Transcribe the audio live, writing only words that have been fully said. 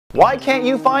Why can't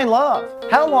you find love?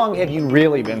 How long have you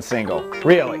really been single?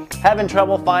 Really? Having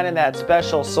trouble finding that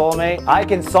special soulmate? I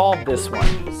can solve this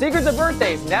one. Secrets of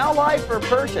Birthdays, now live for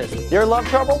purchase. Your love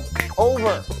trouble?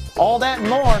 Over. All that and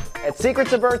more at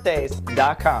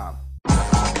secretsofbirthdays.com.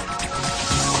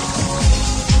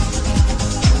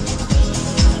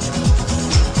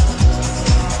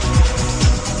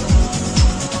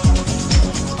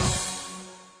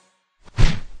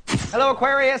 Hello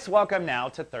Aquarius, welcome now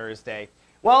to Thursday.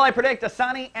 Well, I predict a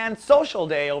sunny and social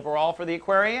day overall for the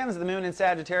Aquarians. The moon in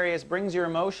Sagittarius brings your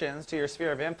emotions to your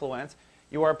sphere of influence.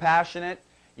 You are passionate,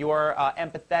 you are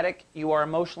empathetic, you are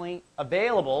emotionally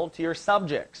available to your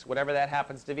subjects, whatever that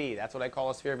happens to be. That's what I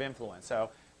call a sphere of influence. So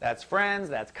that's friends,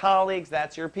 that's colleagues,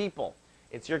 that's your people.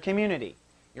 It's your community.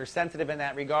 You're sensitive in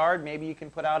that regard. Maybe you can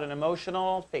put out an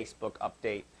emotional Facebook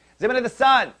update. Exhibit of the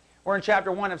Sun. We're in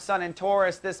Chapter 1 of Sun in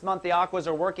Taurus. This month the Aquas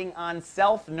are working on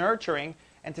self-nurturing.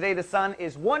 And today the Sun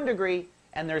is 1 degree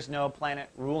and there's no planet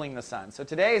ruling the Sun. So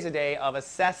today is a day of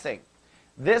assessing.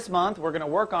 This month we're going to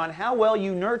work on how well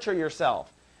you nurture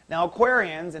yourself. Now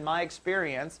Aquarians, in my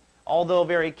experience, although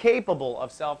very capable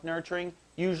of self-nurturing,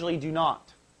 usually do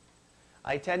not.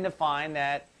 I tend to find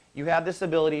that you have this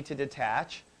ability to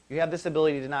detach. You have this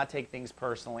ability to not take things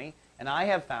personally. And I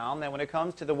have found that when it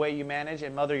comes to the way you manage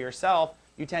and mother yourself,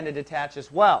 you tend to detach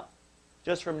as well,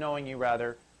 just from knowing you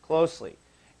rather closely.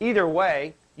 Either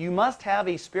way, you must have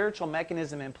a spiritual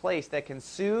mechanism in place that can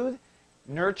soothe,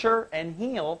 nurture, and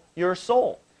heal your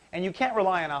soul. And you can't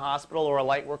rely on a hospital or a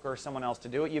light worker or someone else to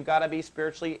do it. You've got to be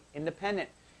spiritually independent.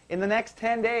 In the next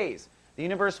 10 days, the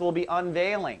universe will be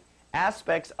unveiling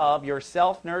aspects of your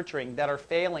self-nurturing that are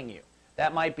failing you.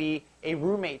 That might be a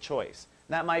roommate choice.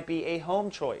 That might be a home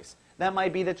choice. That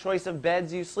might be the choice of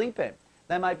beds you sleep in.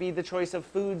 That might be the choice of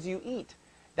foods you eat.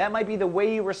 That might be the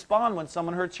way you respond when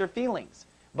someone hurts your feelings.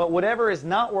 But whatever is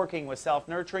not working with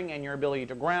self-nurturing and your ability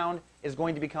to ground is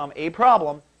going to become a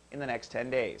problem in the next 10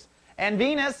 days. And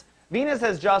Venus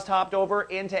has just hopped over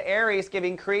into Aries,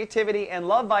 giving creativity and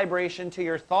love vibration to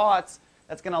your thoughts.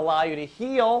 That's going to allow you to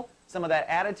heal some of that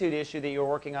attitude issue that you were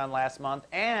working on last month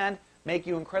and make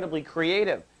you incredibly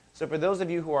creative. So for those of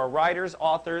you who are writers,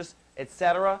 authors,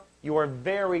 etc., you are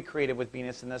very creative with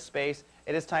Venus in this space.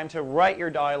 It is time to write your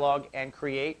dialogue and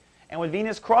create. And with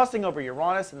Venus crossing over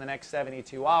Uranus in the next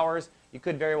 72 hours, you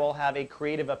could very well have a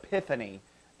creative epiphany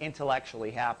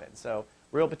intellectually happen. So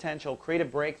real potential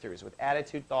creative breakthroughs with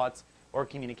attitude, thoughts, or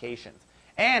communications.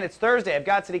 And it's Thursday. I've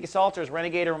got Sadika Salters,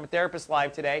 Renegade Aromatherapist,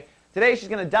 live today. Today she's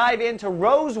going to dive into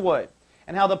rosewood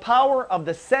and how the power of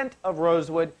the scent of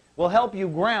rosewood will help you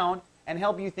ground and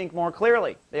help you think more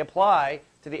clearly. They apply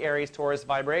to the Aries-Taurus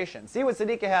vibration. See what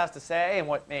Sadika has to say and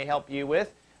what may help you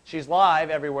with. She's live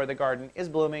everywhere the garden is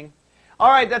blooming. All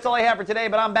right, that's all I have for today,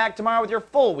 but I'm back tomorrow with your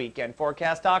full weekend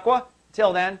forecast, Aqua.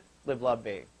 Till then, live, love,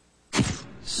 be.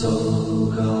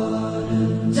 So go.